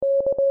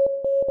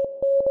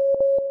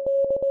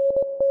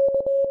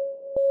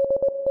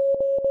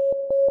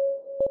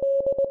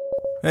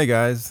Hey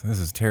guys, this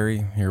is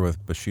Terry here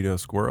with Bushido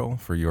Squirrel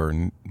for your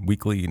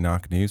weekly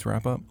Knock News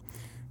wrap up.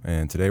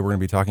 And today we're going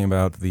to be talking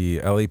about the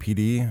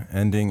LAPD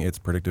ending its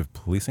predictive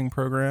policing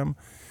program,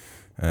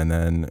 and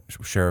then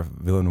Sheriff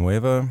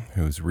Villanueva,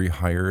 who's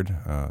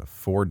rehired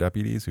 4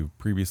 deputies who've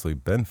previously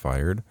been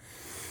fired.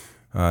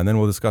 And then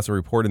we'll discuss a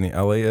report in the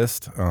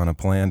LAist on a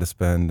plan to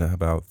spend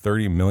about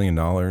 $30 million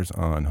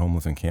on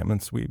homeless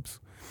encampment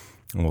sweeps.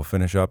 And we'll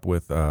finish up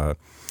with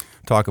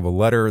talk of a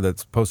letter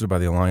that's posted by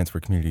the Alliance for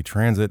Community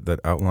Transit that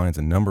outlines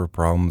a number of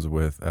problems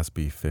with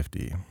SB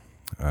 50.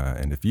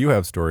 And if you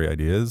have story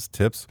ideas,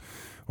 tips,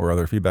 or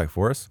other feedback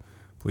for us,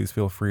 please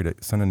feel free to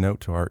send a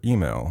note to our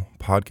email,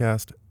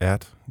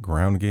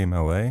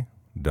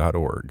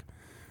 podcast@groundgamela.org.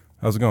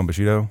 How's it going,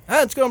 Bushido?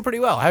 It's going pretty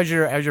well. How's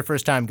your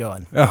first time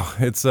going? Oh,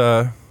 it's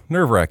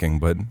nerve-wracking,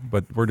 but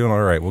we're doing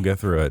all right. We'll get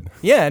through it.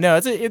 Yeah,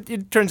 no,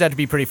 it turns out to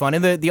be pretty fun.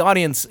 And the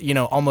audience,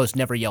 almost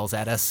never yells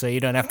at us, so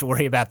you don't have to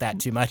worry about that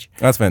too much.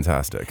 That's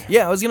fantastic.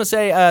 Yeah, I was going to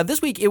say, this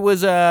week it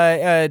was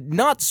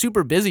not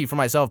super busy for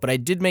myself, but I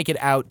did make it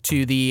out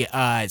to the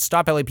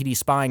Stop LAPD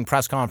Spying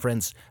press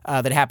conference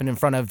that happened in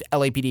front of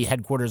LAPD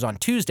headquarters on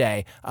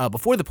Tuesday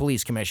before the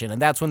police commission,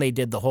 and that's when they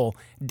did the whole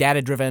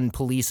data-driven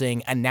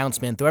policing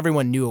announcement, though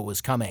everyone knew it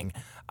was coming.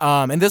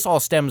 And this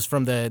all stems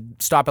from the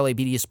Stop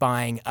LAPD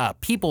Spying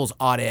People's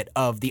audit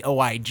of the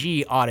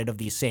OIG audit of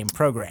these same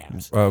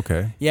programs.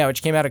 Okay. Yeah,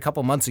 which came out a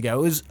couple months ago.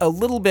 It was a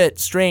little bit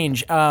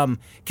strange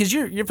because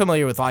you're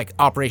familiar with like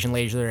Operation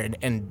Laser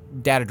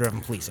and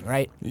data-driven policing,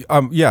 right?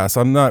 Yes,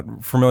 I'm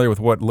not familiar with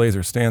what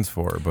LASER stands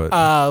for, but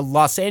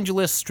Los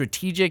Angeles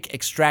Strategic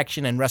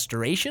Extraction and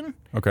Restoration.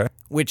 okay.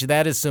 Which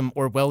that is some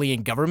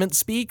Orwellian government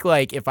speak,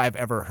 like if I've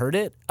ever heard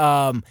it.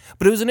 But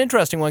it was an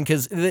interesting one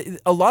because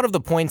a lot of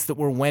the points that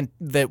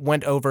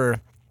went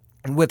over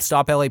with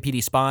Stop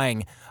LAPD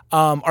Spying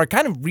are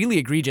kind of really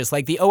egregious.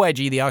 Like the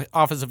OIG, the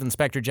Office of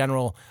Inspector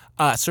General,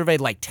 surveyed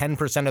like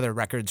 10% of their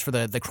records for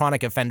the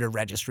Chronic Offender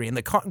Registry. And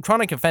the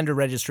Chronic Offender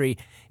Registry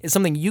is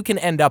something you can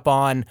end up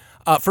on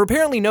for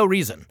apparently no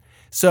reason.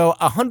 So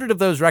 100 of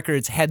those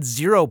records had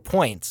 0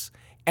 points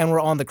and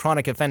we're on the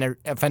Chronic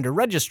Offender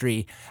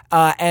Registry,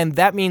 and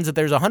that means that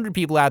there's 100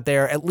 people out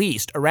there, at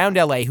least, around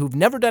LA who've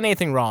never done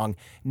anything wrong,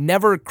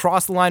 never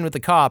crossed the line with the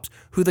cops,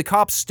 who the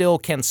cops still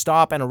can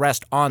stop and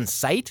arrest on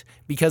site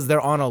because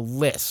they're on a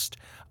list.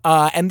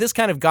 And this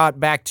kind of got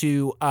back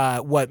to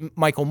what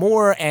Michael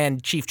Moore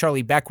and Chief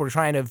Charlie Beck were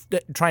trying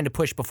to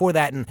push before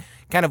that, and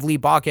kind of Lee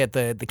Baca at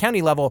the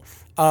county level,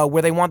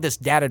 where they want this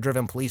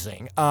data-driven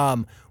policing.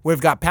 We've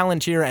got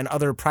Palantir and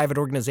other private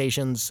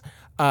organizations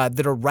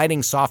that are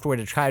writing software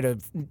to try to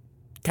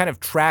kind of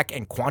track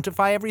and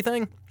quantify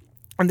everything.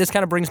 And this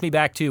kind of brings me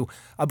back to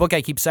a book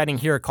I keep citing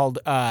here called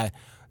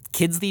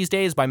Kids These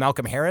Days by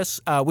Malcolm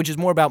Harris, which is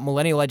more about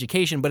millennial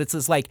education, but it's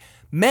this like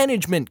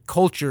management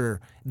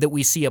culture that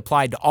we see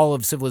applied to all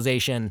of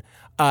civilization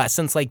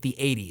since like the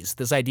 80s.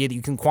 This idea that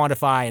you can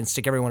quantify and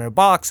stick everyone in a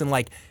box and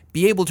like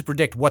be able to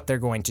predict what they're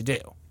going to do.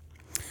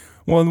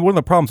 Well, and one of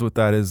the problems with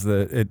that is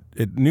that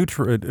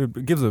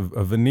it gives a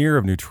veneer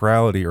of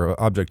neutrality or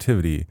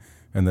objectivity,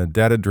 and the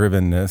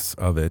data-drivenness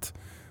of it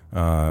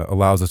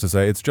allows us to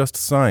say it's just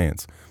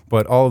science.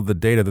 But all of the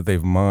data that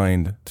they've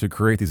mined to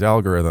create these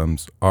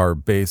algorithms are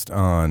based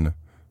on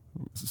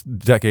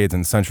decades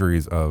and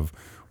centuries of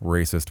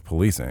racist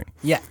policing,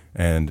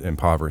 and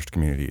impoverished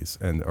communities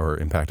or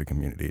impacted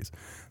communities.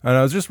 And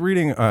I was just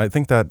reading, I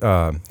think that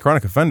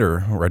Chronic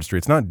Offender Registry,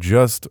 it's not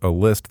just a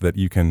list that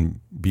you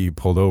can be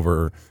pulled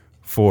over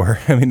for.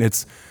 I mean,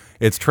 it's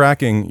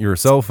tracking your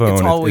cell phone.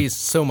 It's always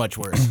so much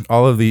worse.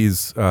 All of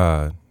these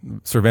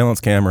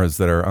surveillance cameras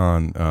that are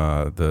on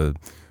the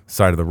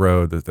side of the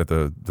road, at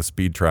the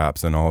speed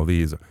traps, and all of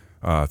these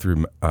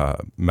through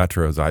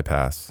Metro's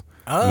iPass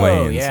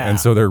lanes. Yeah. And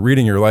so they're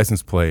reading your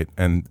license plate,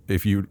 and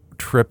if you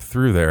trip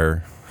through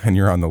there and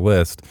you're on the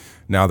list,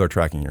 now they're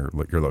tracking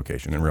your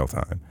location in real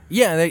time.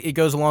 Yeah, it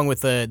goes along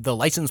with the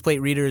license plate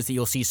readers that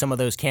you'll see some of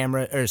those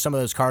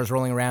cars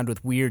rolling around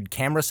with weird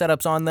camera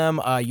setups on them.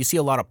 You see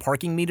a lot of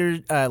parking meters,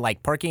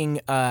 like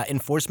parking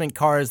enforcement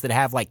cars that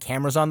have like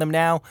cameras on them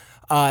now,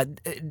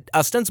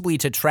 ostensibly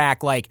to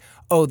track like,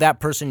 oh, that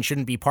person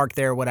shouldn't be parked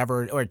there or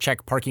whatever, or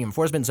check parking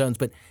enforcement zones.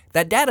 But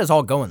that data is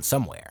all going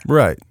somewhere.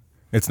 Right.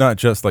 It's not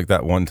just like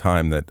that one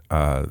time that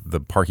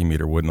the parking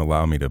meter wouldn't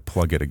allow me to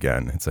plug it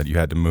again. It said you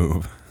had to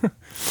move.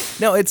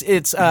 No,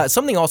 it's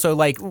something also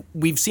like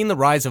we've seen the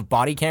rise of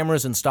body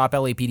cameras, and Stop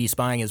LAPD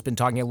Spying has been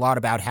talking a lot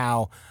about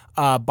how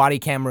body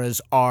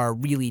cameras are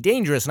really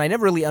dangerous, and I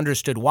never really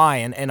understood why,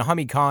 and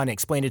Hamid Khan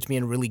explained it to me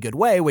in a really good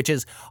way, which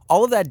is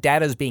all of that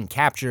data is being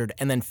captured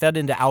and then fed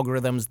into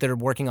algorithms that are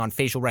working on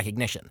facial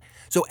recognition.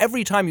 So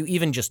every time you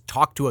even just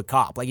talk to a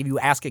cop, like if you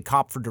ask a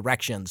cop for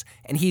directions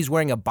and he's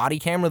wearing a body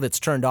camera that's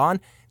turned on,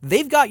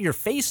 they've got your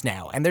face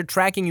now, and they're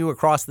tracking you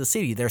across the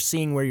city. They're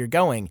seeing where you're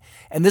going.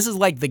 And this is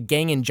like the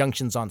gang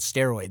injunctions on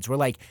steroids, where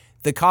like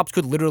the cops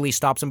could literally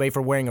stop somebody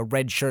for wearing a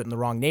red shirt in the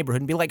wrong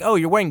neighborhood and be like, oh,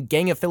 you're wearing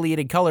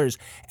gang-affiliated colors,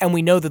 and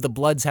we know that the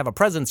Bloods have a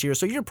presence here,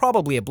 so you're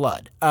probably a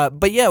Blood.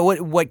 But yeah,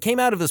 what came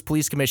out of this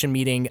police commission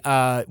meeting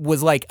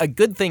was like a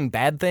good thing,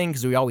 bad thing,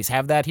 because we always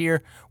have that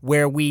here,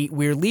 where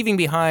we're leaving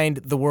behind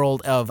the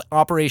world of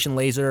Operation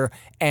Laser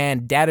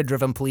and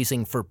data-driven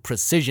policing for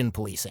precision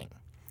policing.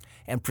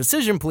 And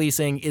precision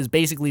policing is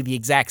basically the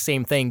exact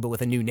same thing, but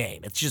with a new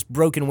name. It's just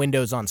broken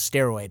windows on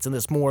steroids, and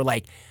this more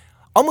like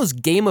almost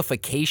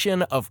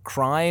gamification of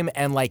crime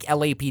and like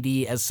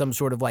LAPD as some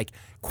sort of like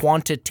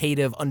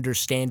quantitative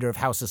understander of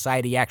how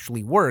society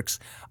actually works,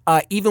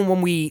 even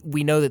when we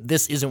know that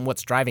this isn't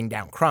what's driving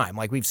down crime.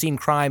 Like we've seen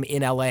crime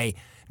in LA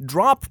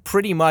drop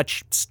pretty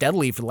much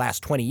steadily for the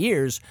last 20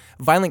 years.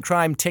 Violent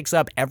crime ticks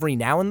up every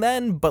now and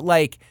then, but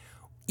like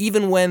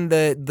even when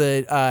the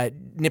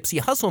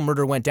Nipsey Hussle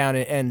murder went down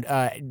and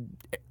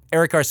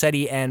Eric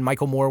Garcetti and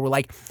Michael Moore were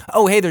like,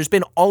 oh, hey, there's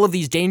been all of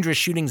these dangerous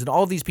shootings and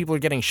all of these people are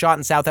getting shot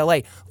in South LA.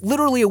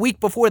 Literally a week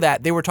before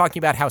that, they were talking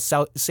about how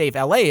safe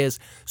LA is.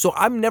 So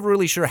I'm never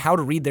really sure how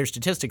to read their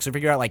statistics or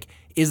figure out, like,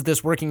 is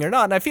this working or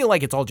not? And I feel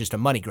like it's all just a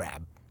money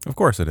grab. Of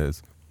course it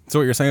is. So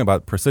what you're saying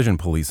about precision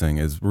policing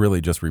is really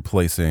just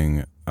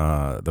replacing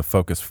the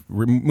focus,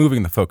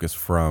 removing the focus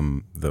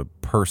from the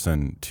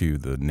person to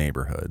the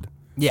neighborhood.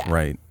 Yeah.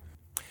 Right.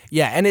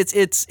 Yeah, and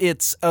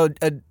it's a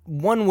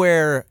one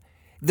where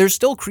they're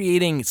still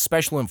creating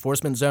special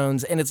enforcement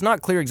zones, and it's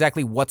not clear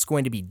exactly what's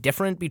going to be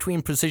different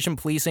between precision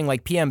policing.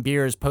 Like PM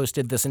Beers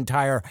posted this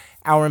entire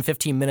hour and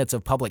 15 minutes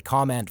of public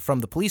comment from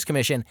the police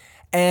commission,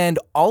 and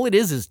all it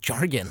is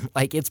jargon.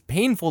 Like, it's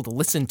painful to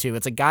listen to.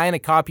 It's a guy in a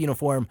cop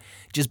uniform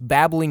just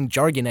babbling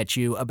jargon at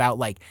you about,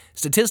 like,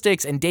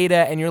 statistics and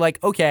data, and you're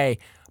like, okay,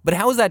 but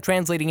how is that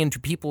translating into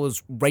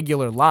people's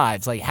regular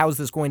lives? Like, how is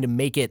this going to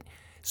make it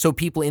so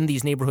people in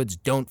these neighborhoods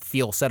don't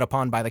feel set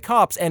upon by the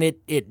cops? And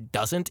it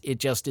doesn't. It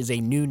just is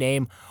a new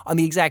name on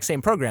the exact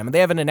same program. And they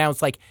haven't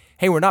announced, like,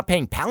 hey, we're not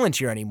paying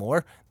Palantir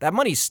anymore. That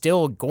money's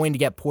still going to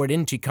get poured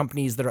into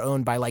companies that are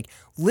owned by, like,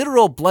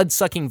 literal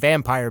blood-sucking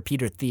vampire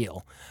Peter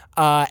Thiel.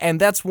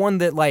 And that's one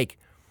that, like,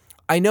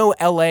 I know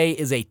LA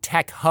is a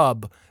tech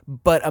hub,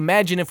 but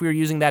imagine if we were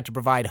using that to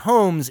provide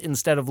homes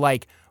instead of,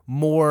 like,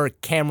 more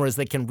cameras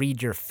that can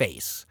read your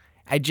face.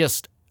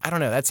 I don't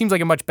know. That seems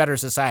like a much better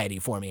society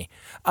for me.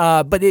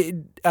 But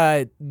the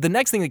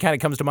next thing that kind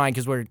of comes to mind,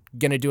 because we're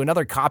going to do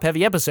another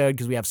cop-heavy episode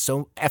because we have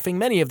so effing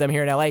many of them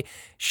here in L.A.,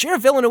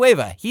 Sheriff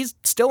Villanueva, he's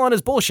still on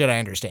his bullshit, I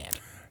understand.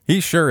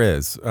 He sure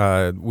is.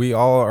 We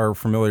all are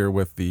familiar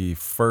with the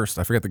first,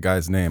 I forget the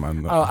guy's name.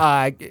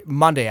 Mondayan.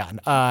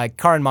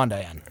 Karen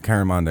Mondayan.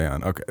 Karen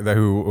Mondayan, okay,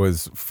 who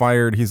was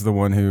fired. He's the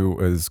one who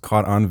was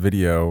caught on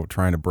video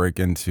trying to break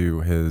into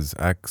his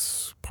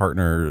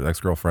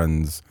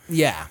ex-girlfriend's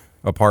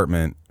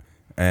apartment.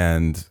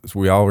 And so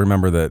we all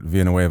remember that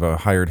Villanueva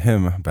hired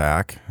him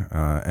back,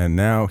 and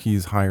now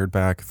he's hired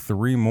back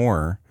 3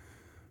 more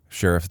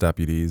sheriff's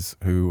deputies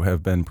who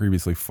have been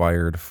previously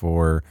fired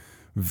for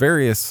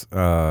various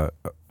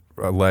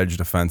alleged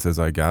offenses,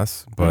 I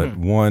guess. But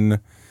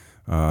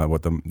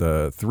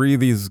the 3 of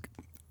these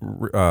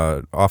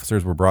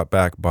officers were brought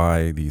back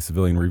by the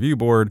Civilian Review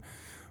Board.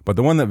 But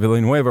the one that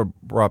Villanueva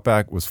brought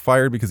back was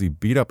fired because he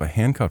beat up a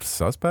handcuffed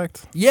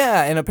suspect?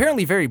 Yeah, and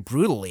apparently very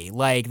brutally.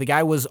 Like, the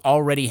guy was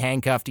already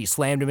handcuffed. He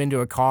slammed him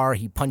into a car.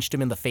 He punched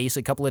him in the face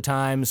a couple of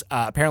times.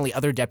 Apparently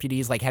other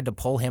deputies, like, had to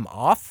pull him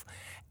off.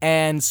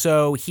 And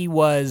so he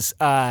was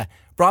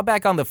brought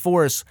back on the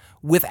force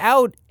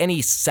without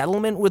any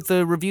settlement with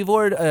the review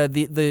board.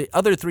 The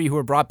other 3 who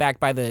were brought back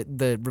by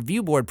the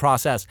review board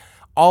process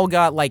all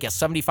got like a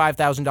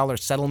 $75,000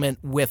 settlement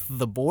with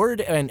the board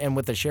and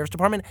with the sheriff's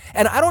department.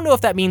 And I don't know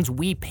if that means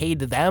we paid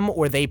them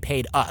or they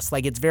paid us.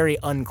 Like, it's very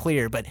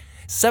unclear, but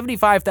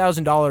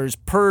 $75,000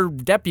 per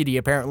deputy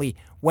apparently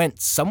went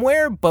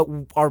somewhere, but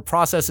our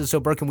process is so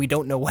broken we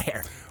don't know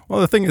where. Well,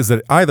 the thing is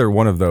that either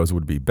one of those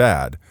would be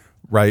bad,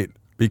 right?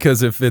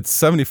 Because if it's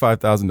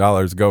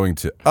 $75,000 going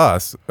to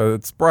us,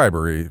 it's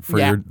bribery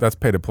that's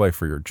pay to play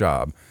for your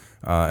job.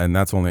 And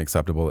that's only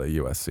acceptable at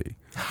USC.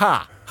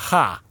 Ha.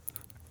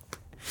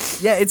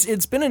 Yeah,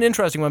 it's been an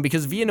interesting one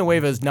because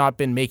Villanueva has not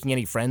been making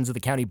any friends with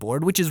the county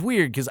board, which is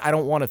weird because I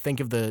don't want to think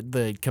of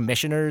the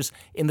commissioners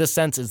in this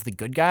sense as the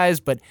good guys,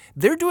 but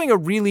they're doing a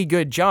really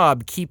good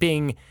job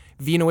keeping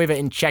Villanueva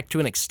in check to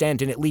an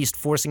extent and at least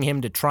forcing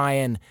him to try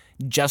and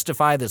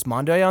justify this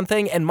Mondayan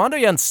thing. And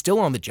Mondayan's still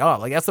on the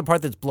job. Like, that's the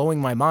part that's blowing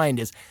my mind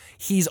is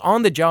he's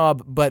on the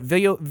job, but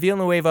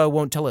Villanueva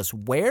won't tell us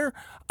where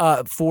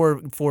for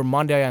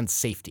Mondayan's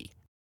safety.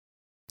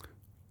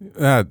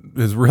 That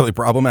is really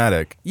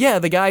problematic. Yeah,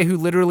 the guy who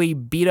literally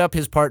beat up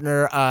his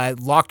partner,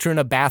 locked her in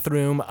a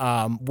bathroom,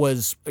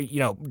 was,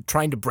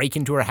 trying to break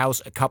into her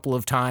house a couple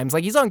of times.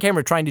 Like, he's on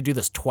camera trying to do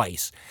this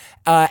twice.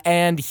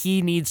 And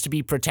he needs to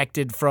be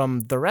protected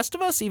from the rest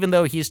of us, even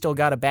though he's still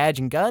got a badge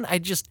and gun.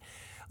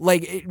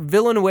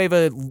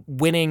 Villanueva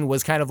winning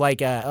was kind of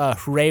like a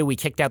hooray, we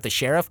kicked out the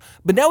sheriff.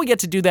 But now we get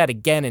to do that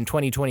again in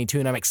 2022,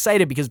 and I'm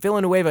excited because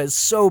Villanueva is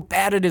so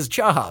bad at his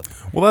job.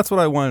 Well, that's what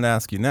I wanted to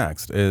ask you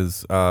next,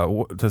 is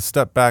to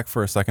step back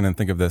for a second and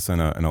think of this in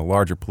a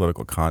larger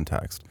political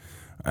context.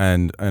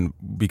 And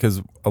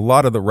because a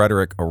lot of the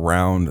rhetoric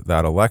around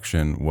that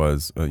election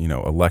was,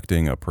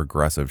 electing a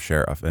progressive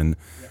sheriff. And,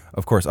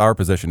 of course, our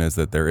position is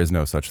that there is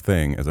no such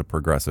thing as a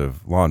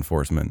progressive law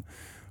enforcement.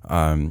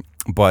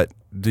 But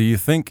do you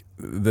think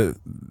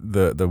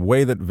the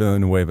way that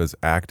Villanueva is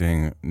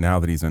acting now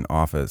that he's in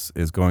office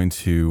is going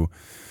to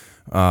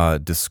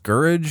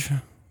discourage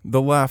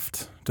the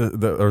left,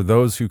 or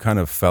those who kind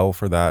of fell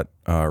for that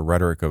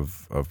rhetoric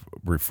of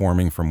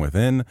reforming from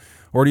within?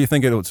 Or do you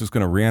think it's just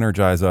going to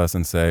re-energize us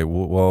and say,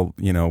 well,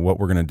 what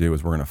we're going to do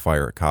is we're going to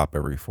fire a cop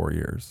every 4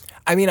 years?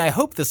 I mean, I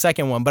hope the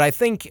second one, but I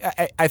think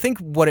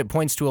what it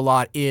points to a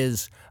lot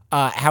is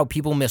how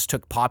people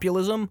mistook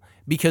populism,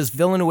 because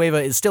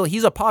Villanueva is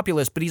he's a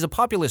populist, but he's a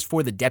populist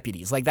for the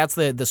deputies. Like, that's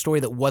the story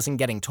that wasn't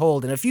getting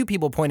told. And a few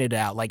people pointed it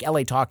out, like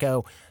LA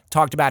Taco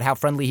talked about how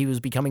friendly he was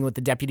becoming with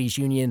the deputies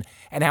union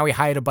and how he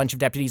hired a bunch of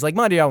deputies. Like,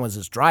 Mondial was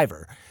his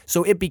driver.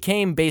 So it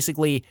became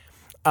basically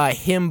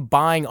him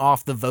buying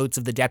off the votes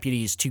of the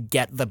deputies to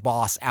get the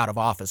boss out of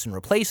office and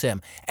replace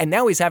him. And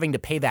now he's having to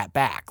pay that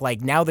back.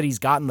 Like, now that he's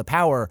gotten the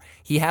power,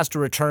 he has to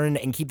return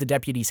and keep the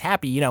deputies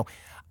happy.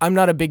 I'm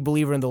not a big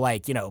believer in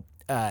the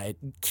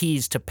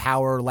keys to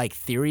power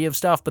theory of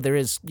stuff, but there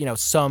is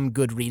some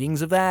good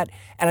readings of that,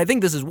 and I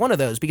think this is one of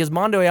those, because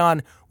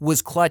Mondoyan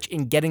was clutch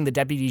in getting the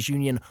deputies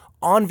union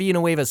on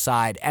Villanueva's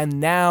side, and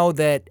now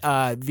that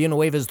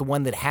Villanueva is the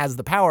one that has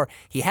the power,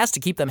 he has to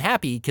keep them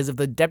happy, because if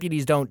the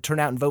deputies don't turn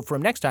out and vote for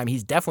him next time,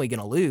 he's definitely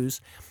going to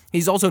lose.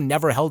 He's also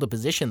never held a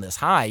position this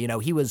high. I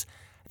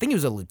think he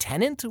was a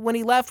lieutenant when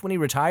he left, when he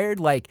retired.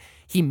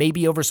 He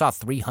maybe oversaw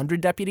 300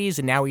 deputies,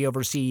 and now he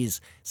oversees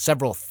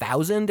several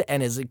thousand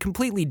and is a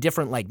completely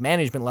different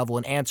management level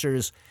and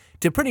answers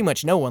to pretty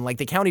much no one.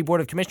 The county board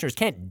of commissioners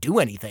can't do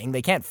anything.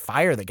 They can't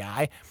fire the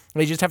guy.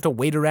 They just have to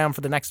wait around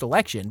for the next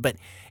election. But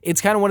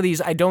it's kind of one of these,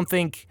 I don't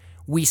think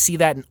we see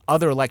that in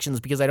other elections,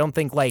 because I don't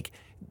think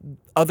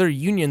other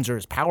unions are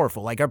as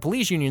powerful. Our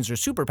police unions are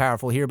super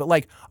powerful here,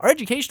 but our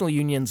educational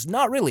unions,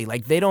 not really.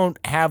 They don't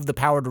have the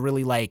power to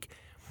really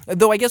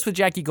though I guess with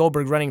Jackie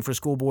Goldberg running for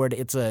school board,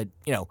 it's the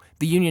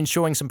union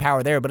showing some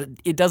power there, but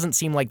it doesn't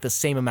seem like the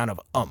same amount of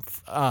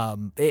oomph.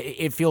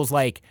 It feels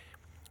like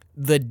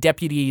the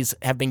deputies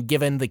have been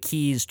given the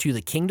keys to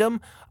the kingdom,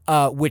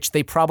 which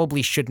they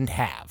probably shouldn't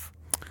have.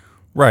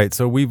 Right.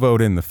 So we vote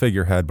in the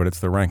figurehead, but it's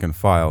the rank and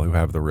file who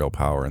have the real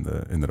power in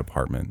the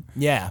department.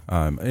 Yeah.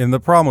 And the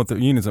problem with the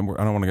unions, and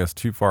I don't want to get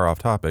too far off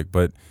topic,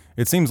 but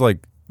it seems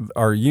like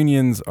our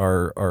unions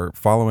are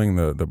following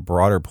the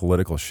broader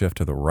political shift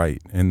to the right,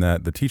 in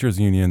that the teachers'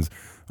 unions,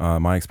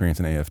 my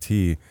experience in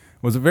AFT,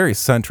 was very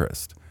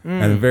centrist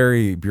and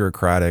very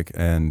bureaucratic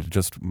and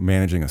just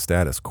managing a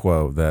status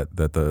quo that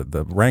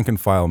the rank and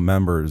file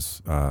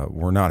members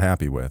were not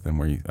happy with,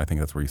 and I think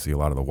that's where you see a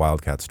lot of the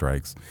wildcat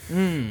strikes,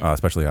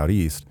 especially out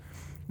east,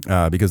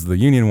 because the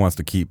union wants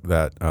to keep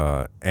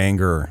that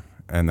anger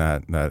and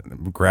that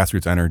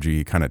grassroots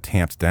energy kind of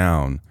tamped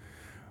down.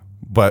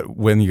 But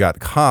when you got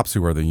cops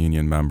who are the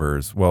union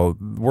members, well,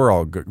 we're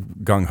all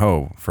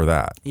gung-ho for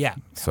that. Yeah.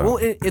 So. Well,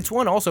 it's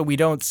one also, we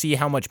don't see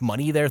how much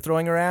money they're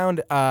throwing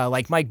around.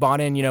 Mike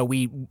Bonin,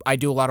 I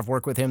do a lot of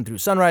work with him through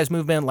Sunrise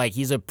Movement.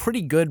 He's a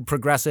pretty good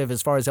progressive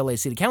as far as LA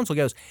City Council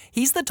goes.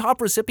 He's the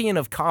top recipient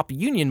of cop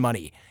union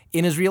money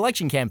in his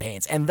reelection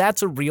campaigns, and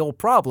that's a real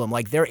problem.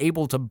 They're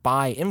able to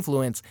buy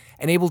influence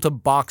and able to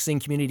box in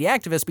community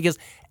activists, because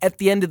at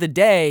the end of the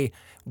day,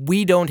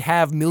 we don't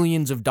have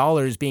millions of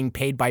dollars being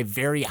paid by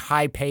very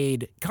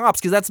high-paid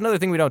cops, because that's another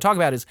thing we don't talk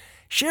about is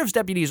sheriff's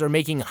deputies are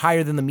making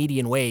higher than the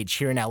median wage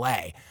here in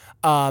L.A.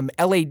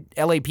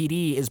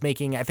 LAPD is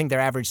making, I think their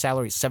average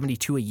salary is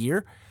 $72,000 a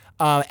year.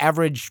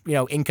 Average,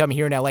 income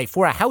here in L.A.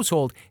 for a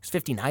household is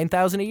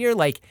 $59,000 a year.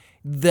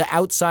 The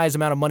outsized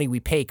amount of money we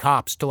pay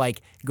cops to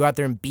go out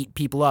there and beat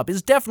people up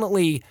is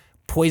definitely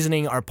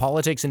poisoning our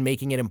politics and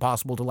making it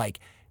impossible to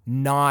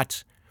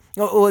not.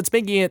 Well, it's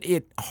making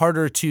it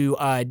harder to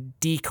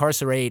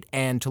decarcerate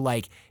and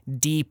to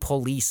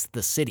de-police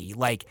the city.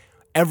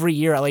 Every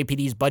year,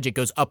 LAPD's budget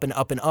goes up and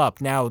up and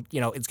up. Now,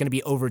 it's going to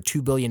be over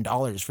 $2 billion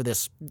for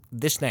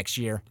this next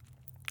year.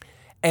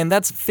 And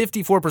that's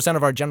 54%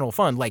 of our general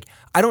fund.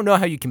 I don't know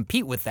how you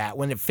compete with that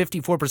when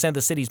 54% of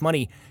the city's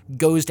money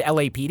goes to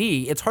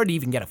LAPD. It's hard to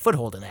even get a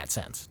foothold in that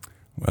sense.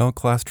 Well,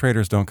 class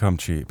traders don't come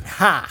cheap.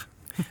 Ha!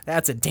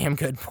 That's a damn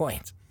good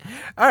point.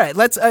 All right,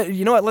 let's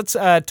let's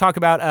talk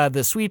about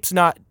the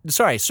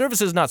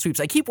services, not sweeps.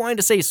 I keep wanting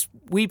to say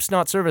sweeps,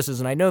 not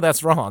services, and I know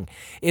that's wrong.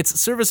 It's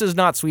services,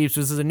 not sweeps.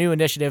 This is a new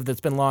initiative that's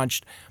been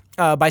launched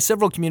by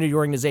several community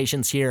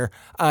organizations here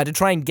to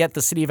try and get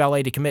the city of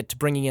LA to commit to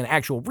bringing in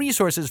actual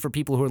resources for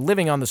people who are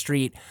living on the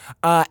street.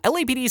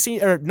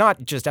 LAPD, or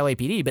not just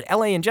LAPD, but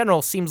LA in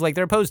general, seems like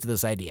they're opposed to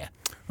this idea.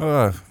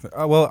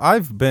 Well,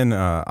 I've been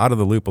out of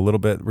the loop a little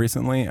bit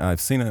recently. I've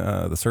seen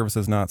the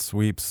Services Not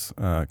Sweeps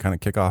kind of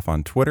kick off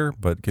on Twitter,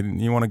 but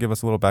you want to give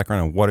us a little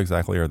background on what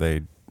exactly are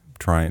they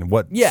trying?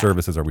 What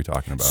services are we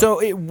talking about? So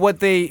what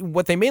they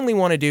mainly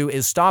want to do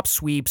is stop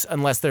sweeps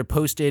unless they're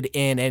posted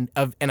in an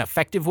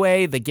effective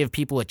way that give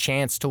people a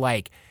chance to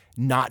like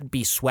not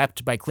be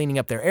swept by cleaning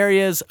up their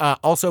areas.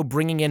 Also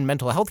bringing in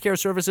mental health care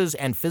services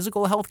and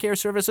physical health care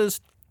services.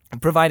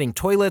 Providing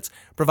toilets,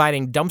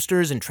 providing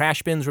dumpsters and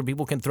trash bins where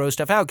people can throw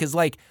stuff out. Because,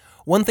 like,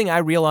 one thing I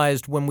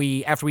realized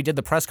after we did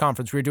the press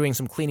conference, we were doing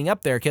some cleaning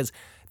up there, because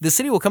the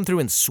city will come through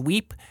and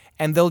sweep,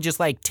 and they'll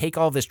just, like, take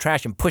all this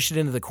trash and push it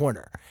into the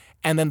corner.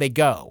 And then they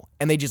go,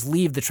 and they just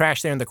leave the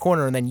trash there in the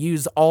corner and then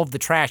use all of the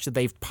trash that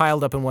they've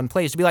piled up in one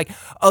place to be like,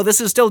 oh,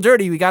 this is still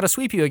dirty, we got to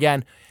sweep you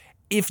again.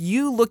 If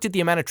you looked at the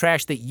amount of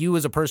trash that you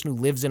as a person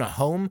who lives in a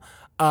home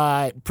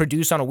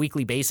produce on a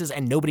weekly basis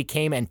and nobody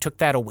came and took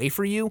that away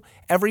for you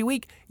every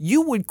week,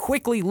 you would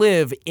quickly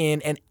live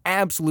in an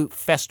absolute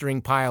festering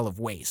pile of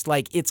waste.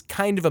 Like, it's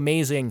kind of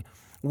amazing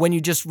when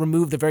you just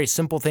remove the very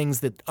simple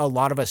things that a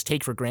lot of us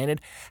take for granted,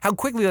 how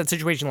quickly that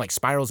situation like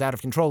spirals out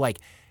of control. Like,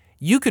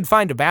 you could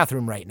find a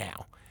bathroom right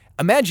now.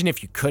 Imagine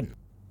if you couldn't.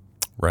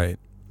 Right.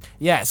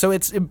 Yeah,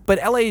 but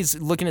LA's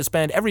looking to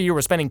spend, every year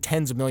we're spending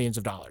tens of millions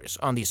of dollars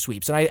on these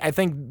sweeps. And I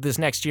think this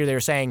next year they're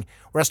saying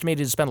we're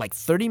estimated to spend like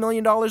 $30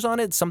 million on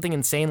it, something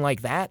insane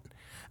like that.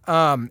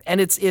 And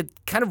it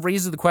kind of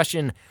raises the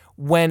question,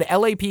 when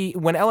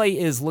LA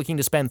is looking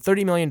to spend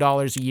 $30 million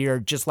a year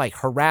just like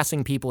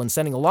harassing people and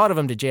sending a lot of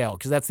them to jail,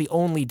 because that's the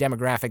only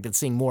demographic that's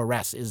seeing more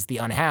arrests is the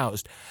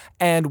unhoused,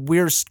 and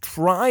we're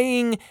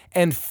trying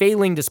and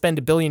failing to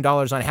spend $1 billion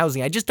on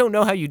housing. I just don't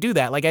know how you do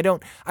that. Like,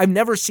 I've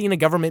never seen a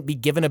government be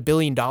given $1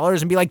 billion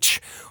and be like,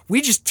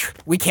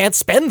 we can't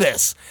spend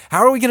this.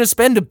 How are we going to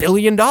spend $1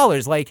 billion?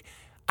 Like,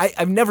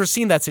 I've never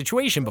seen that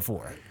situation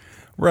before.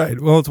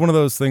 Right. Well, it's one of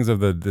those things of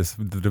the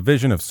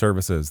division of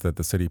services that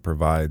the city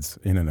provides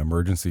in an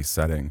emergency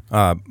setting.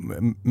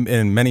 And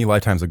many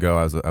lifetimes ago,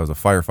 I was a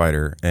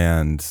firefighter,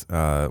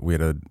 and we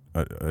had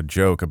a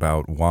joke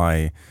about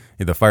why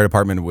the fire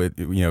department would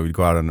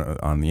go out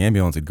on the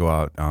ambulance, he'd go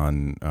out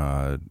on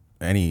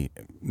any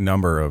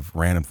number of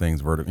random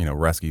things,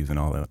 rescues and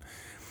all that.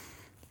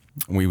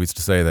 We used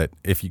to say that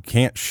if you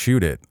can't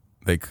shoot it,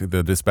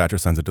 the dispatcher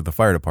sends it to the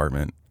fire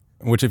department.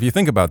 Which, if you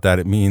think about that,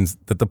 it means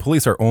that the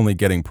police are only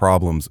getting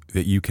problems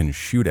that you can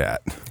shoot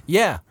at.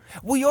 Yeah.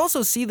 Well, you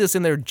also see this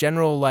in their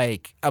general,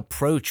 like,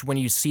 approach when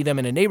you see them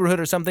in a neighborhood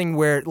or something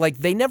where, like,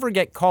 they never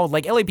get called.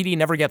 Like, LAPD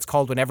never gets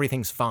called when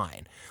everything's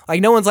fine.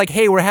 Like, no one's like,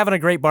 hey, we're having a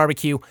great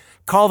barbecue.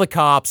 Call the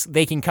cops.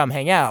 They can come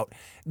hang out.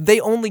 They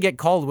only get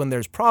called when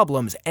there's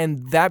problems.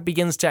 And that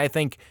begins to, I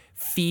think,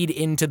 feed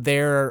into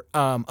their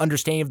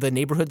understanding of the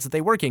neighborhoods that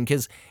they work in.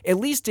 Because at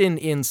least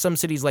in some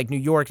cities like New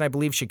York and I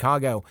believe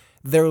Chicago,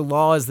 there are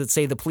laws that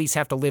say the police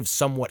have to live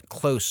somewhat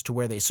close to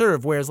where they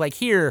serve. Whereas like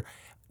here,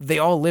 they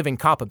all live in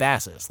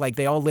Calabasas. Like,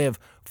 they all live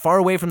far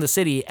away from the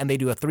city and they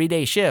do a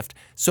 3-day shift.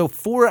 So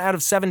 4 out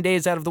of 7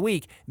 days out of the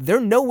week, they're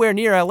nowhere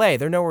near LA.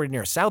 They're nowhere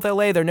near South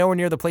LA. They're nowhere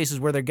near the places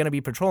where they're going to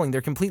be patrolling.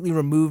 They're completely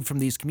removed from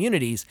these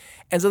communities.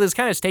 And so this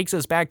kind of takes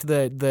us back to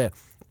the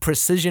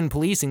precision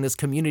policing, this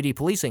community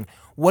policing.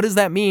 What does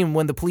that mean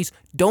when the police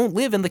don't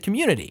live in the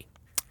community?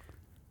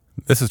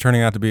 This is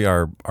turning out to be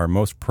our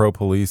most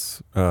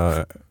pro-police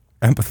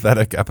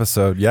empathetic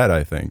episode yet,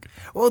 I think.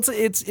 Well,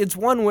 it's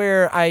one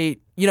where I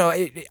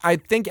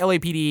think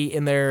LAPD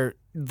in the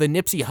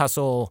Nipsey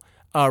Hussle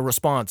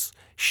response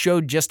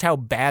showed just how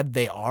bad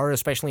they are,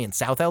 especially in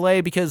South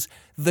LA, because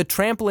the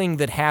trampling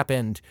that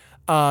happened,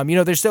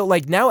 there's still,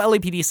 like, now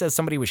LAPD says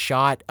somebody was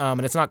shot,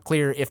 and it's not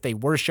clear if they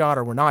were shot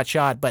or were not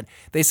shot, but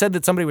they said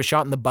that somebody was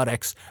shot in the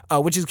buttocks,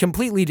 which is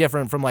completely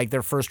different from, like,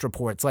 their first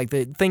reports. Like,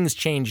 the things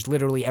changed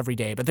literally every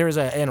day, but there is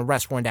an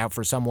arrest warrant out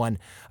for someone,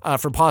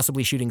 for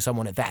possibly shooting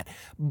someone at that.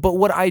 But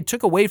what I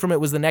took away from it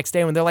was the next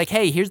day when they're like,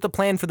 hey, here's the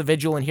plan for the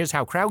vigil, and here's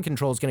how crowd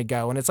control is going to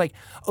go. And it's like,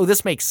 oh,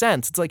 this makes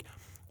sense. It's like,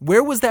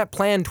 where was that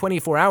plan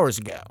 24 hours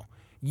ago?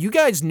 You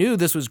guys knew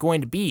this was going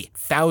to be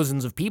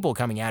thousands of people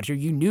coming out here.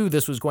 You knew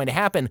this was going to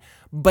happen,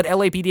 but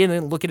LAPD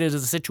didn't look at it as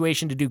a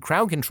situation to do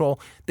crowd control.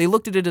 They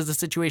looked at it as a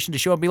situation to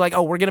show up and be like,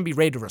 oh, we're going to be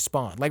ready to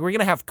respond. Like, we're going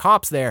to have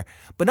cops there,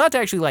 but not to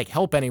actually, like,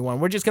 help anyone.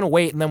 We're just going to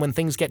wait, and then when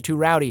things get too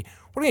rowdy,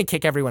 we're going to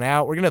kick everyone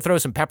out. We're going to throw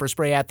some pepper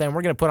spray at them.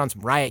 We're going to put on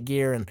some riot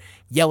gear and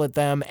yell at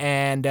them,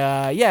 and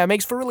it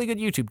makes for really good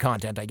YouTube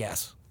content, I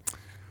guess.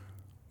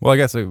 Well, I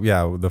guess,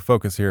 the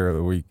focus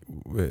here,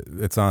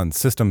 it's on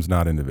systems,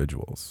 not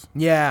individuals.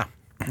 Yeah.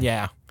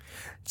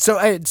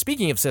 So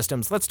speaking of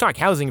systems, let's talk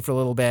housing for a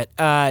little bit,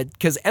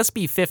 because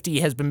SB 50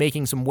 has been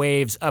making some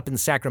waves up in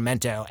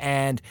Sacramento,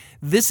 and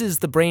this is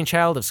the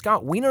brainchild of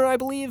Scott Wiener, I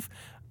believe,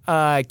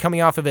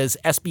 coming off of his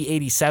SB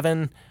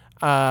 87,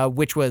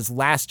 which was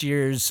last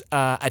year's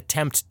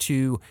attempt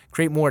to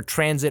create more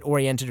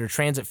transit-oriented or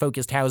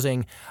transit-focused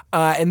housing.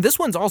 And this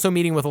one's also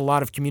meeting with a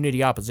lot of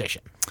community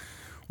opposition.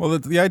 Well,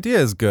 the idea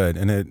is good,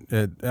 and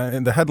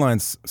and the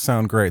headlines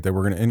sound great, that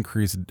we're going to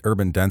increase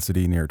urban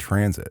density near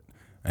transit.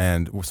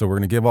 And so we're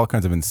going to give all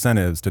kinds of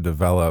incentives to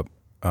develop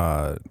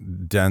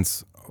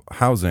dense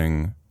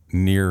housing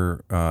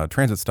near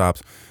transit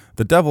stops,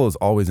 the devil is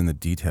always in the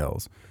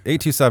details.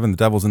 827, the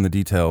devil's in the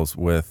details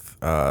with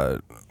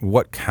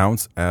what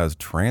counts as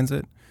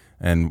transit.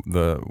 And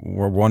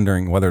we're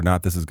wondering whether or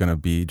not this is going to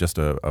be just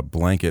a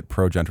blanket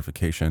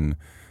pro-gentrification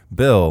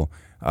bill.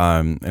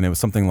 And it was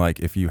something like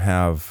if you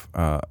have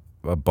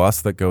a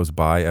bus that goes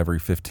by every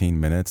 15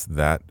 minutes,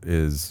 that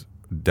is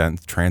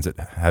dense transit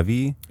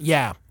heavy.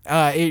 Yeah.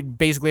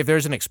 Basically, if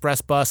there's an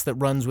express bus that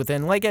runs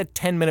within like a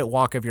 10-minute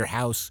walk of your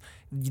house,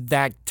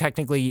 that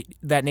technically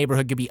that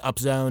neighborhood could be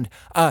upzoned.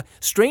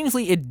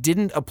 Strangely, it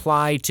didn't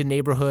apply to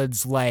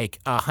neighborhoods like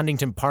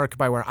Huntington Park,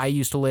 by where I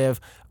used to live,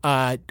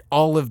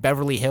 all of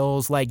Beverly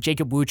Hills. Like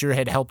Jacob Wucher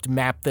had helped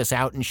map this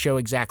out and show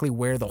exactly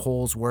where the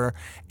holes were.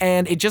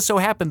 And it just so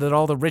happened that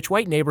all the rich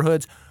white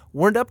neighborhoods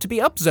weren't up to be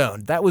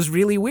upzoned. That was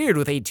really weird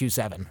with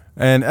 827.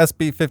 And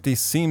SB 50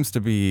 seems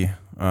to be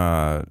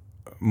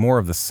more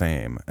of the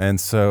same. And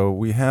so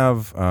we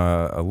have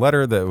a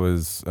letter that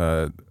was,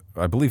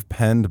 I believe,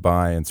 penned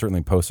by and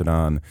certainly posted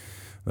on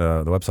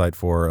the website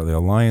for the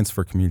Alliance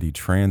for Community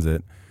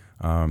Transit.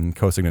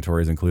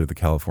 Co-signatories include the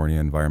California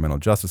Environmental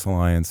Justice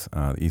Alliance,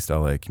 the East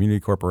LA Community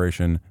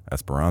Corporation,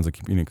 Esperanza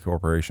Community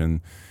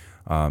Corporation,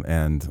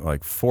 and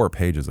like 4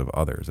 pages of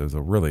others. It was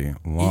a really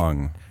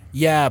long...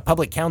 Yeah,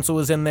 Public Council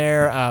was in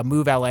there,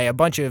 Move LA, a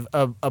bunch of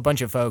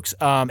folks,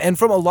 and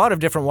from a lot of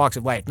different walks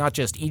of life, not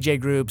just EJ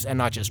groups and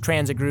not just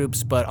transit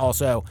groups, but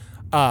also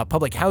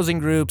public housing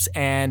groups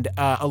and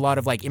a lot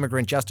of like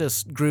immigrant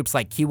justice groups,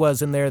 like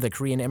Kiwa's in there, the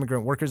Korean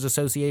Immigrant Workers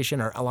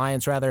Association, or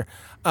Alliance rather.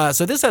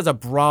 So this has a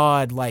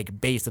broad like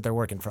base that they're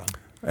working from.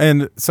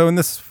 And so in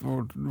this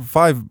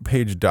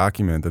 5-page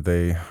document that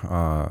they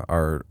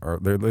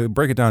they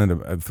break it down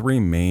into 3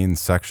 main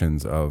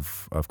sections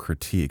of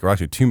critique, or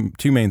actually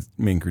two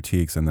main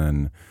critiques and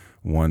then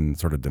 1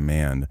 sort of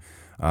demand.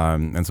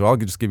 And so I'll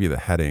just give you the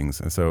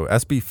headings. And so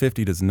SB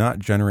 50 does not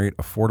generate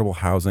affordable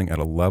housing at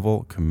a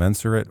level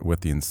commensurate with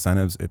the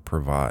incentives it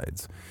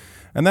provides.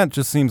 And that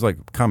just seems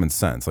like common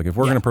sense. Like if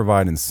we're going to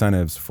provide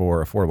incentives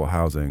for affordable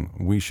housing,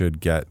 we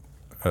should get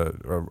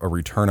a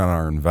return on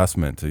our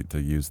investment,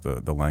 to use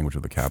the language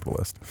of the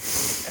capitalist.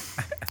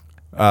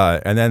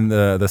 And then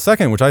the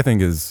second, which I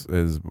think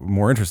is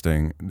more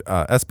interesting,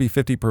 SB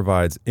 50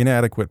 provides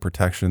inadequate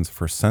protections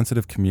for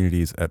sensitive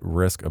communities at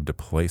risk of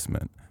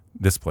displacement.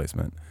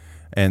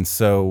 And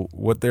so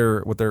what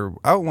they're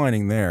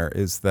outlining there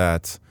is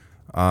that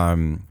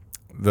the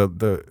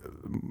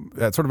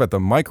at the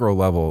micro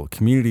level,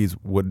 communities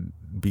would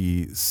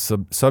be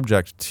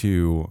subject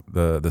to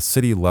the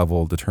city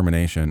level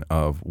determination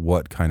of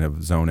what kind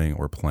of zoning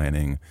or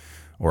planning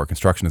or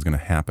construction is going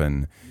to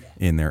happen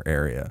in their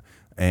area.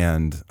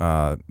 And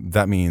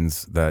that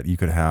means that you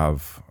could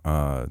have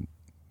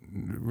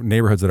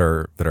neighborhoods that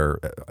are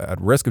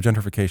at risk of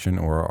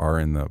gentrification or are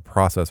in the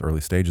process,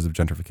 early stages of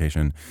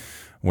gentrification,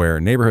 where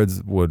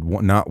neighborhoods would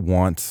not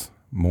want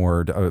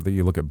more.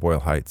 You look at Boyle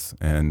Heights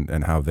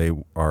and how they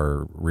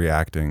are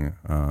reacting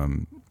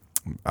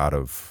out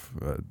of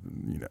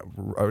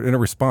in a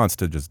response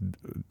to just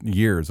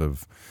years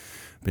of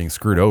being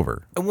screwed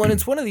over. When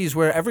it's one of these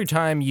where every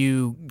time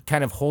you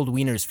kind of hold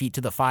Wiener's feet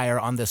to the fire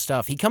on this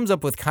stuff, he comes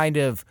up with kind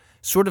of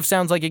sort of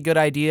sounds like a good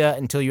idea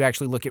until you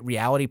actually look at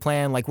reality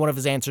plan. Like one of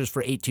his answers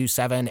for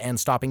 827 and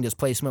stopping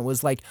displacement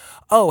was like,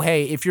 oh,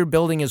 hey, if your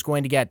building is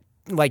going to get,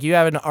 like you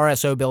have an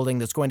RSO building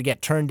that's going to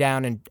get turned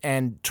down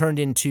and turned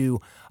into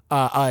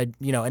an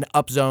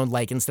upzone,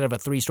 like instead of a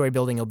 3-story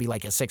building, it'll be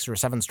like a 6 or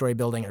 7-story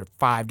building or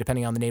 5,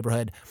 depending on the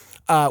neighborhood.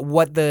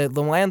 What the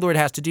landlord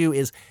has to do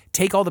is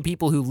take all the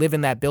people who live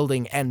in that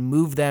building and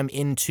move them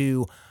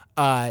into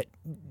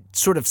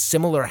sort of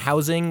similar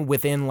housing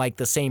within like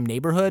the same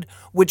neighborhood,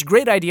 which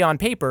great idea on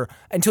paper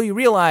until you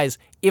realize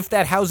if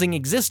that housing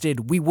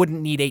existed, we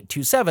wouldn't need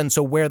 827.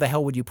 So where the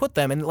hell would you put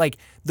them? And like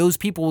those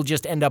people will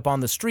just end up on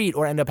the street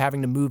or end up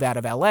having to move out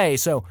of LA.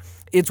 So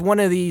it's one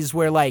of these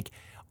where like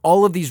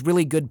all of these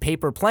really good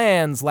paper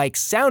plans like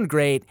sound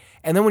great,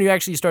 and then when you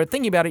actually start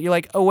thinking about it, you're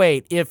like, oh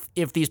wait,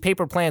 if these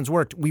paper plans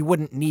worked, we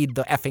wouldn't need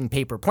the effing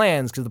paper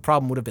plans because the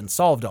problem would have been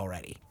solved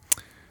already.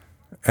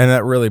 And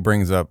that really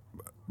brings up,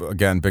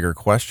 again, bigger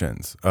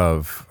questions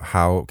of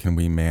how can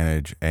we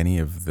manage any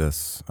of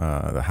this,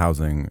 the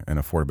housing and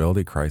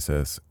affordability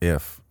crisis,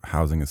 if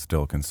housing is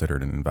still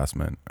considered an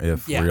investment,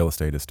 if real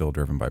estate is still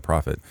driven by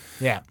profit.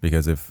 Yeah.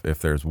 Because if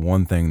there's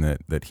one thing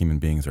that human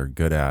beings are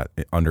good at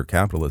under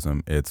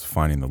capitalism, it's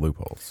finding the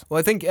loopholes. Well,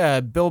 I think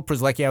Bill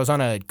Przlecki, I was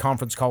on a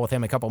conference call with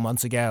him a couple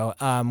months ago.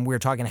 We were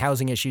talking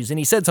housing issues, and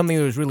he said something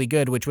that was really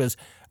good, which was,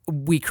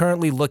 we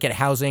currently look at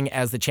housing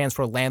as the chance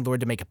for a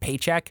landlord to make a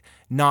paycheck,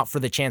 not for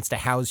the chance to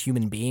house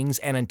human beings.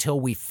 And until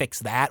we fix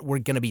that, we're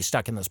going to be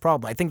stuck in this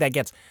problem. I think that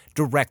gets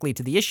directly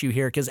to the issue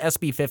here because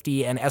SB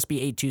 50 and SB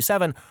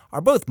 827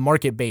 are both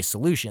market-based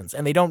solutions,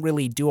 and they don't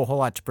really do a whole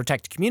lot to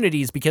protect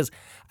communities because,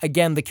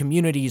 again, the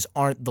communities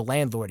aren't the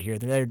landlord here.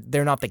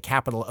 They're not the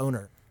capital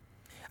owner.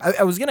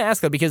 I was going to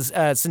ask, though, because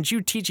since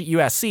you teach at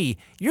USC,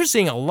 you're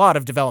seeing a lot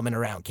of development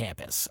around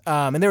campus.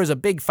 And there was a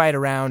big fight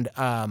around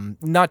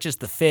not just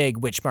the FIG,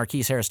 which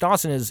Marquise Harris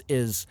Dawson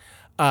is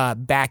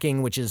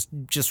backing, which is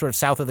just sort of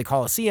south of the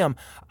Coliseum,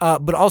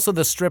 but also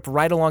the strip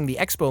right along the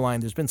Expo line.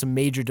 There's been some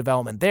major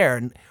development there.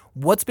 And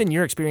what's been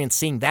your experience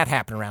seeing that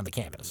happen around the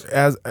campus?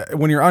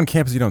 When you're on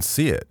campus, you don't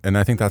see it, and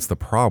I think that's the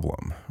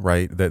problem,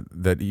 right?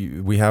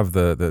 We have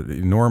the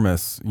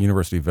enormous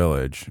University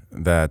Village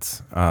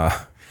that.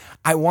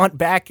 I want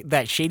back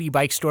that shady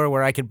bike store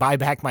where I could buy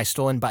back my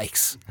stolen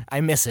bikes.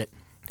 I miss it.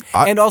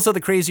 And also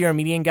the crazy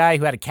Armenian guy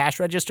who had a cash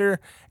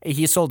register.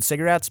 He sold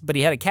cigarettes, but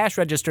he had a cash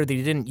register that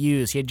he didn't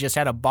use. He had just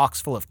had a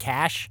box full of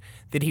cash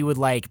that he would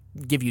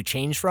give you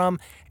change from.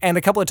 And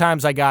a couple of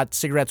times I got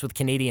cigarettes with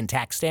Canadian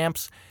tax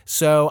stamps.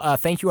 So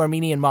thank you,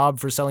 Armenian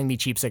mob, for selling me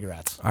cheap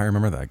cigarettes. I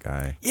remember that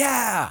guy.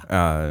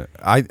 Yeah.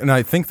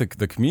 I think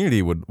the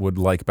community would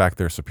like back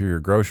their Superior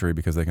Grocery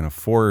because they can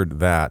afford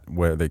that,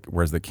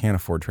 whereas they can't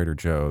afford Trader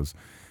Joe's.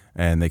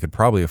 And they could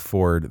probably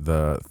afford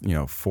the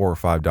 $4 or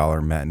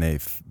 $5 matinee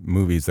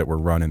movies that were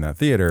run in that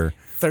theater.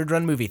 Third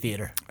run movie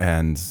theater.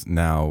 And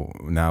now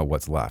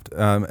what's left?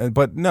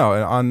 But no,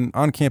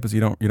 on campus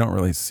you don't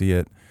really see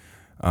it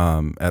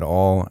at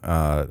all.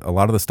 A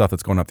lot of the stuff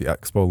that's going up the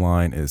Expo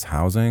line is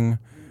housing,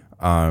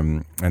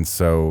 and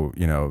so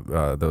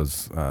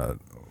those.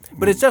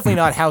 But it's definitely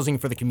not housing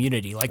for the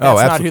community. That's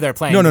not who they're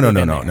playing.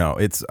 No.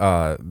 It's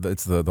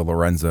the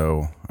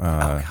Lorenzo.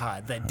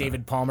 That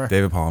David Palmer.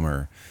 David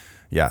Palmer.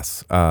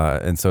 Yes,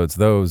 and so it's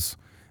those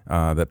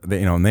that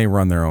they, and they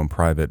run their own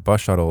private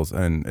bus shuttles,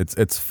 and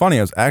it's funny.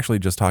 I was actually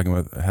just had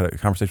a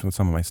conversation with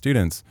some of my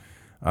students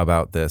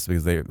about this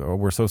because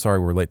we're so sorry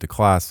we're late to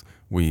class.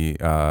 We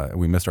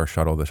missed our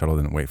shuttle. The shuttle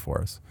didn't wait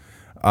for us.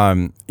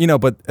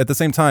 But at the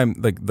same time,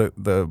 like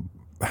the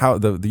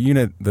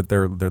unit that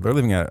they're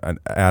living at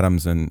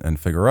Adams and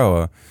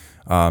Figueroa,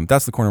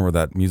 that's the corner where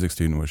that music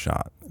student was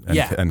shot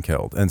and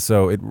killed. And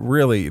so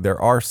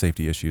there are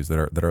safety issues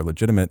that are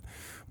legitimate.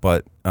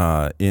 But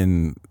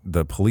in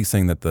the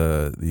policing that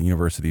the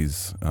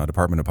university's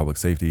Department of Public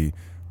Safety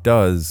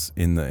does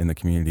in the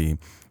community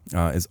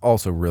is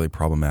also really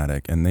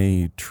problematic, and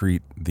they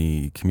treat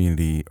the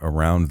community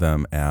around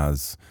them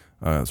as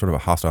sort of a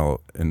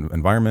hostile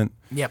environment.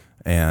 Yep.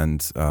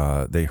 And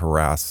they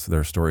harass. There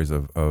are stories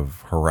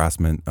of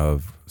harassment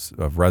of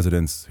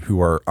residents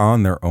who are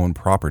on their own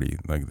property,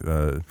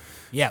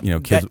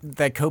 kids.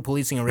 That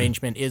co-policing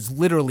arrangement is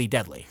literally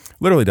deadly.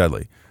 Literally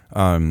deadly.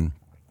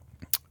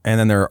 And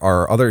then there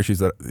are other issues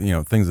that,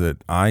 things that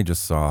I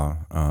just saw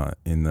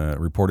in the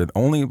reported.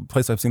 Only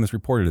place I've seen this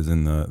reported is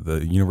in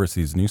the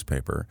university's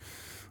newspaper.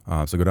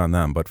 So good on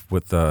them. But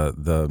with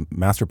the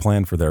master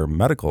plan for their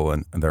medical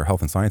and their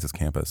health and sciences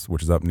campus,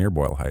 which is up near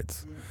Boyle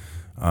Heights,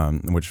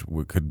 which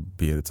could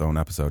be its own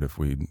episode if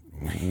we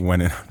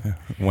went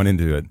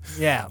into it.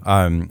 Yeah.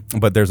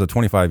 But there's a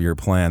 25-year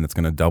plan that's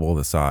going to double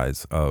the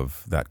size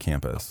of that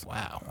campus. Oh,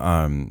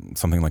 wow.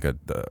 Something like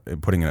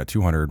putting in a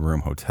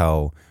 200-room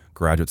hotel,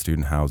 graduate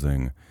student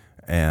housing,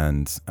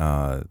 and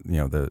there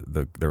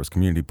was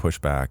community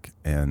pushback,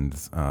 and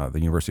the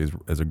university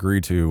has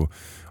agreed to.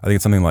 I think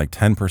it's something like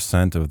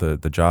 10% of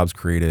the jobs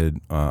created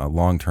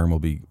long term will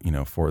be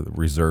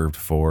reserved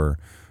for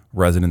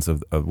residents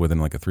of within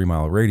like a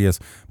 3-mile radius.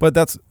 But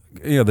that's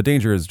the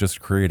danger is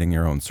just creating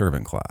your own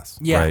servant class,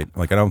 right?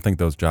 Like I don't think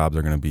those jobs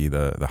are going to be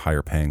the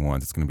higher paying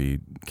ones. It's going to be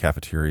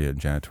cafeteria,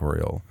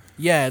 janitorial.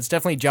 Yeah, it's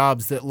definitely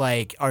jobs that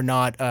are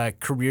not a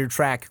career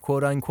track,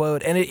 quote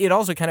unquote. And it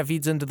also kind of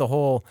feeds into the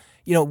whole,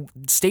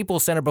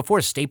 Staples Center.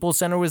 Before Staples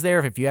Center was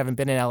there, if you haven't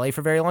been in LA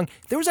for very long,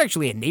 there was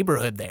actually a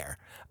neighborhood there.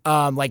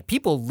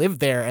 People lived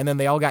there and then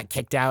they all got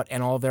kicked out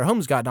and all of their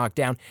homes got knocked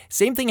down.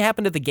 Same thing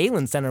happened at the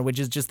Galen Center, which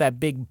is just that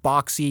big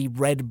boxy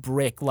red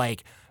brick,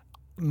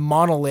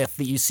 monolith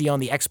that you see on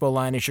the Expo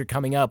line as you're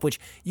coming up, which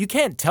you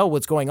can't tell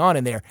what's going on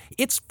in there.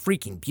 It's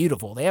freaking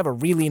beautiful. They have a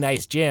really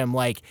nice gym.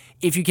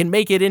 If you can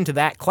make it into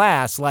that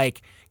class,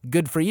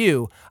 good for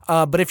you.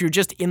 But if you're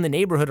just in the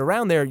neighborhood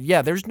around there,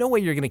 there's no way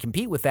you're going to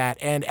compete with that.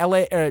 And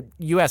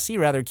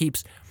USC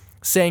keeps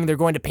saying they're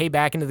going to pay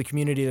back into the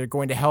community, they're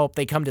going to help,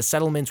 they come to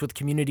settlements with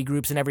community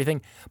groups and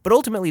everything. But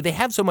ultimately, they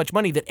have so much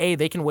money that A,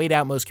 they can wait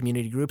out most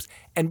community groups,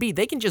 and B,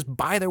 they can just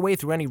buy their way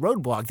through any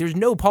roadblock. There's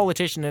no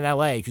politician in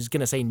LA who's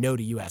going to say no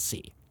to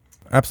USC.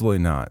 Absolutely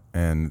not.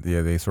 And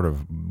they sort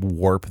of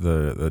warp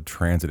the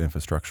transit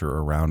infrastructure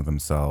around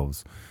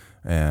themselves.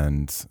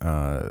 And, so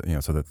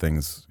that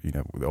things,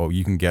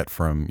 you can get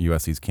from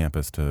USC's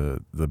campus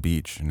to the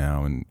beach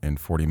now in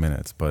 40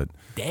 minutes. But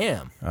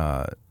damn.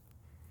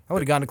 I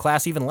would have gone to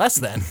class even less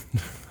then.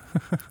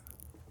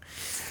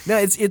 No,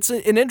 it's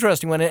an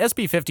interesting one.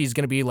 SB 50 is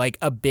going to be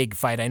a big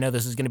fight. I know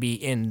this is going to be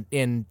in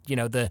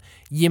the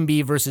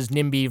YIMBY versus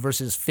NIMBY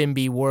versus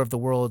FIMBY War of the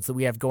Worlds that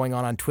we have going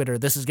on Twitter.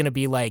 This is going to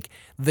be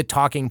the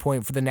talking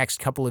point for the next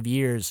couple of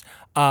years.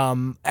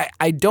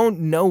 I don't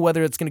know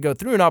whether it's going to go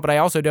through or not, but I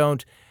also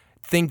don't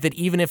think that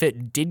even if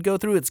it did go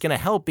through, it's going to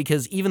help,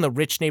 because even the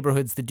rich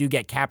neighborhoods that do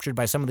get captured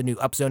by some of the new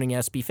upzoning in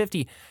SB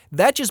 50,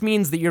 that just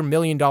means that your $1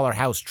 million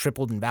house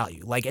tripled in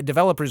value. Like, a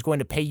developer is going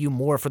to pay you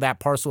more for that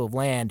parcel of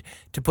land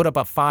to put up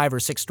a 5 or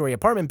 6 story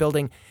apartment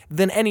building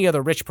than any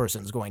other rich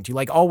person is going to.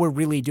 Like, all we're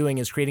really doing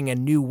is creating a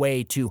new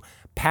way to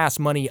pass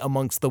money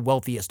amongst the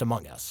wealthiest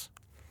among us.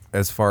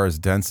 As far as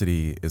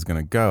density is going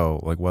to go,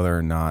 like whether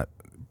or not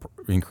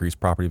increased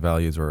property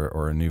values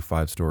or a new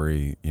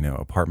 5-story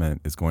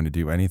apartment is going to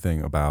do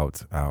anything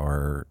about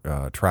our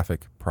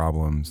traffic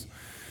problems,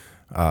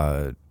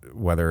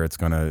 whether it's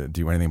going to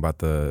do anything about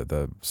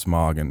the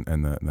smog and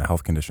the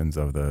health conditions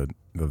of the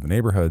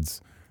neighborhoods,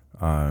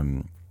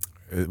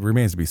 it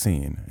remains to be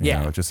seen.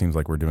 It just seems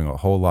like we're doing a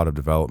whole lot of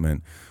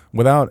development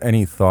without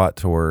any thought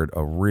toward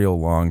a real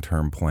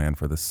long-term plan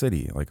for the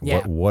city. Like,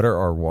 what are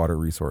our water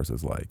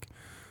resources like?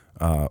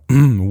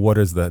 What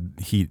is the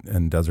heat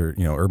and desert,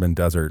 urban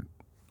desert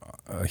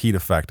heat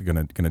effect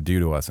going to do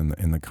to us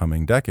in the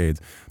coming decades?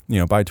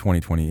 By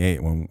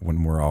 2028,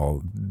 when we're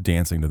all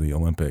dancing to the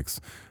Olympics,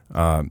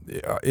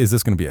 is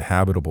this going to be a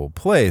habitable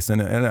place?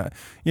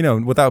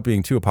 And without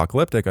being too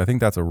apocalyptic, I think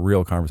that's a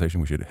real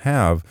conversation we should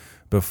have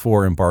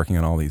before embarking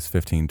on all these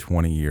 15,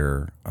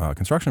 20-year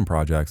construction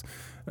projects.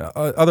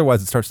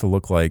 Otherwise, it starts to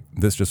look like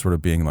this just sort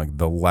of being like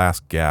the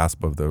last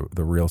gasp of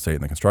the real estate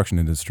and the construction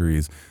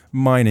industries,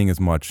 mining as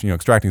much,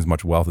 extracting as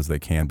much wealth as they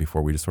can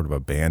before we just sort of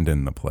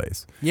abandon the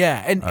place.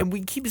 Yeah, and we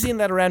keep seeing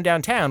that around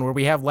downtown, where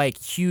we have like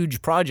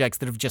huge projects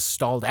that have just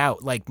stalled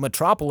out. Like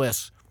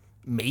Metropolis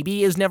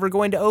maybe is never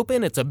going to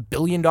open. It's $1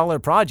 billion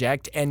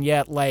project, and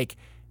yet like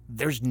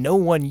there's no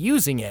one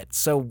using it.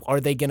 So are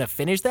they going to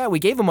finish that? We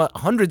gave them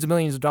hundreds of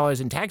millions of dollars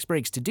in tax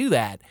breaks to do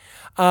that.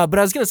 But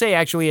I was going to say,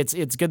 actually,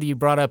 it's good that you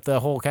brought up the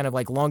whole kind of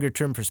like longer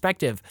term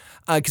perspective,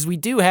 because we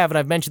do have, and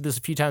I've mentioned this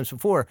a few times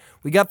before,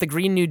 we got the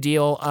Green New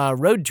Deal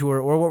road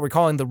tour, or what we're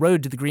calling the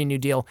Road to the Green New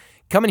Deal,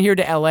 coming here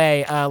to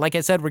LA. Like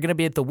I said, we're going to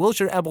be at the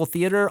Wilshire Ebel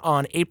Theater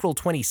on April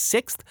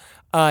 26th.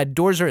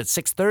 Doors are at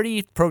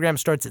 6:30. Program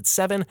starts at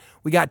 7.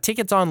 We got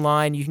tickets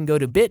online. You can go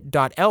to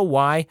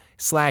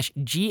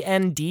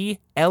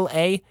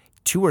bit.ly/GNDLA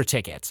tour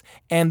tickets.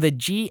 And the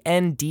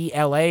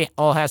GNDLA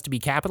all has to be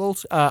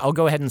capitals. I'll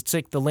go ahead and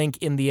stick the link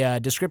in the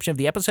description of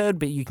the episode,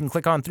 but you can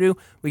click on through.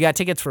 We got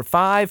tickets for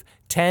 $5,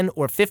 $10,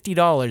 or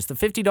 $50. The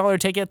 $50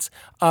 tickets,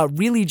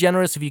 really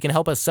generous if you can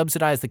help us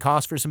subsidize the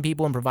cost for some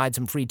people and provide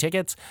some free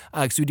tickets,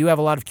 because we do have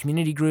a lot of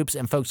community groups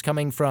and folks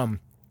coming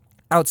from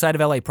outside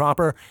of LA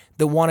proper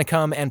that want to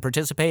come and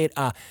participate.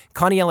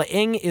 Kaniela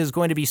Ng is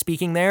going to be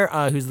speaking there,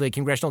 who's the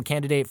congressional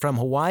candidate from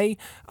Hawaii,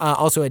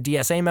 also a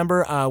DSA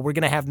member. We're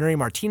going to have Nuri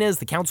Martinez,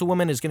 the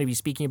councilwoman, is going to be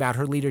speaking about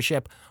her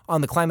leadership on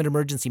the Climate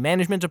Emergency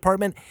Management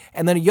Department.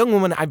 And then a young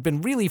woman I've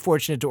been really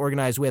fortunate to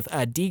organize with,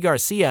 Dee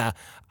Garcia,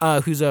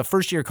 who's a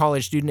first-year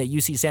college student at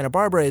UC Santa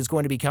Barbara, is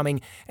going to be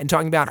coming and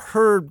talking about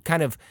her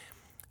kind of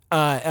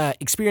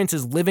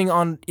experiences living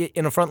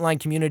in a frontline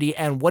community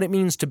and what it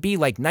means to be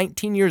like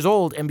 19 years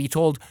old and be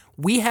told,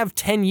 we have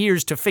 10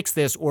 years to fix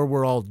this or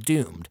we're all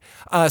doomed.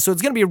 So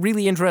it's going to be a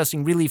really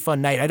interesting, really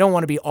fun night. I don't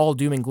want to be all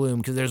doom and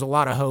gloom, because there's a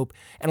lot of hope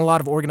and a lot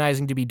of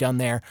organizing to be done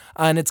there.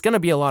 And it's going to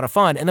be a lot of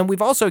fun. And then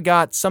we've also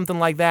got something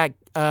like that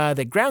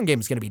that Ground Game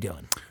is going to be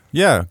doing.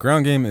 Yeah,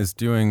 Ground Game is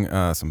doing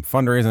some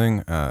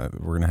fundraising.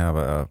 We're going to have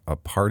a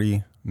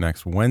party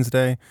next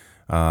Wednesday.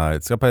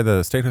 It's up by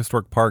the State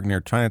Historic Park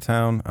near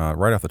Chinatown,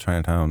 right off the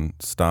Chinatown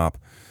stop.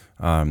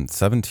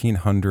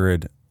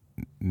 1700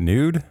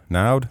 Nod.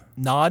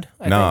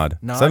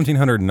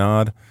 1700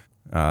 Nod.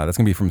 That's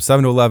going to be from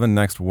 7 to 11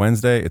 next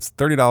Wednesday. It's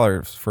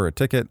 $30 for a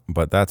ticket,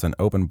 but that's an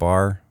open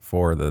bar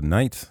for the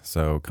night.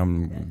 So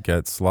come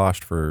get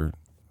sloshed for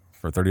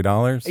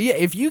 $30. Yeah,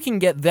 if you can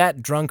get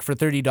that drunk for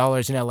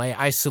 $30 in LA,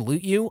 I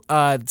salute you.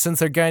 Since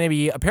they're going to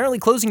be apparently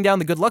closing down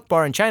the Good Luck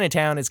Bar in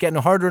Chinatown, it's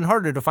getting harder and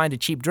harder to find a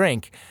cheap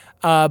drink.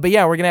 But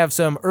yeah, we're going to have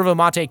some yerba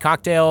mate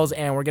cocktails,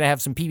 and we're going to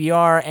have some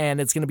PBR,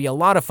 and it's going to be a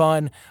lot of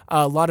fun.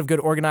 A lot of good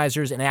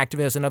organizers and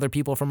activists and other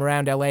people from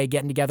around LA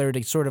getting together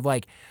to sort of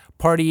like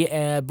party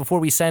before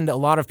we send a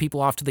lot of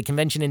people off to the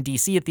convention in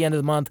DC at the end of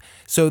the month,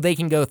 so they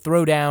can go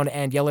throw down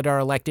and yell at our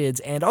electeds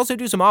and also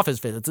do some office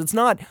visits. It's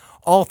not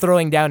all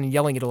throwing down and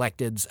yelling at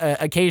electeds.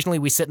 Occasionally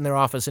we sit in their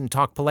office and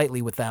talk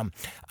politely with them,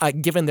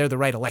 given they're the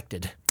right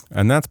elected.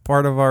 And that's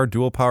part of our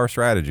dual power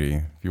strategy.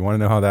 If you want to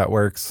know how that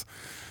works.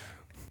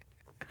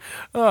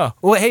 Oh,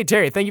 well, hey,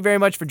 Terry, thank you very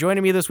much for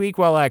joining me this week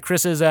while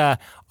Chris is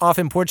off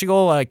in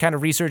Portugal, kind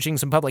of researching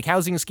some public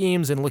housing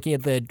schemes and looking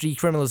at the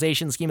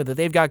decriminalization scheme that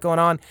they've got going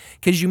on.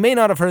 Because you may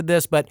not have heard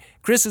this, but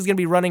Chris is going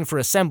to be running for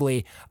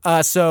assembly,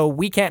 so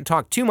we can't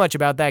talk too much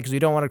about that because we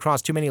don't want to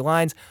cross too many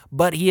lines.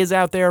 But he is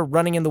out there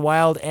running in the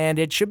wild, and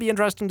it should be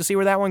interesting to see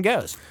where that one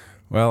goes.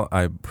 Well,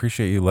 I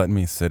appreciate you letting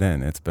me sit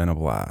in. It's been a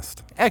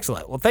blast.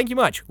 Excellent. Well, thank you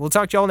much. We'll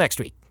talk to y'all next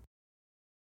week.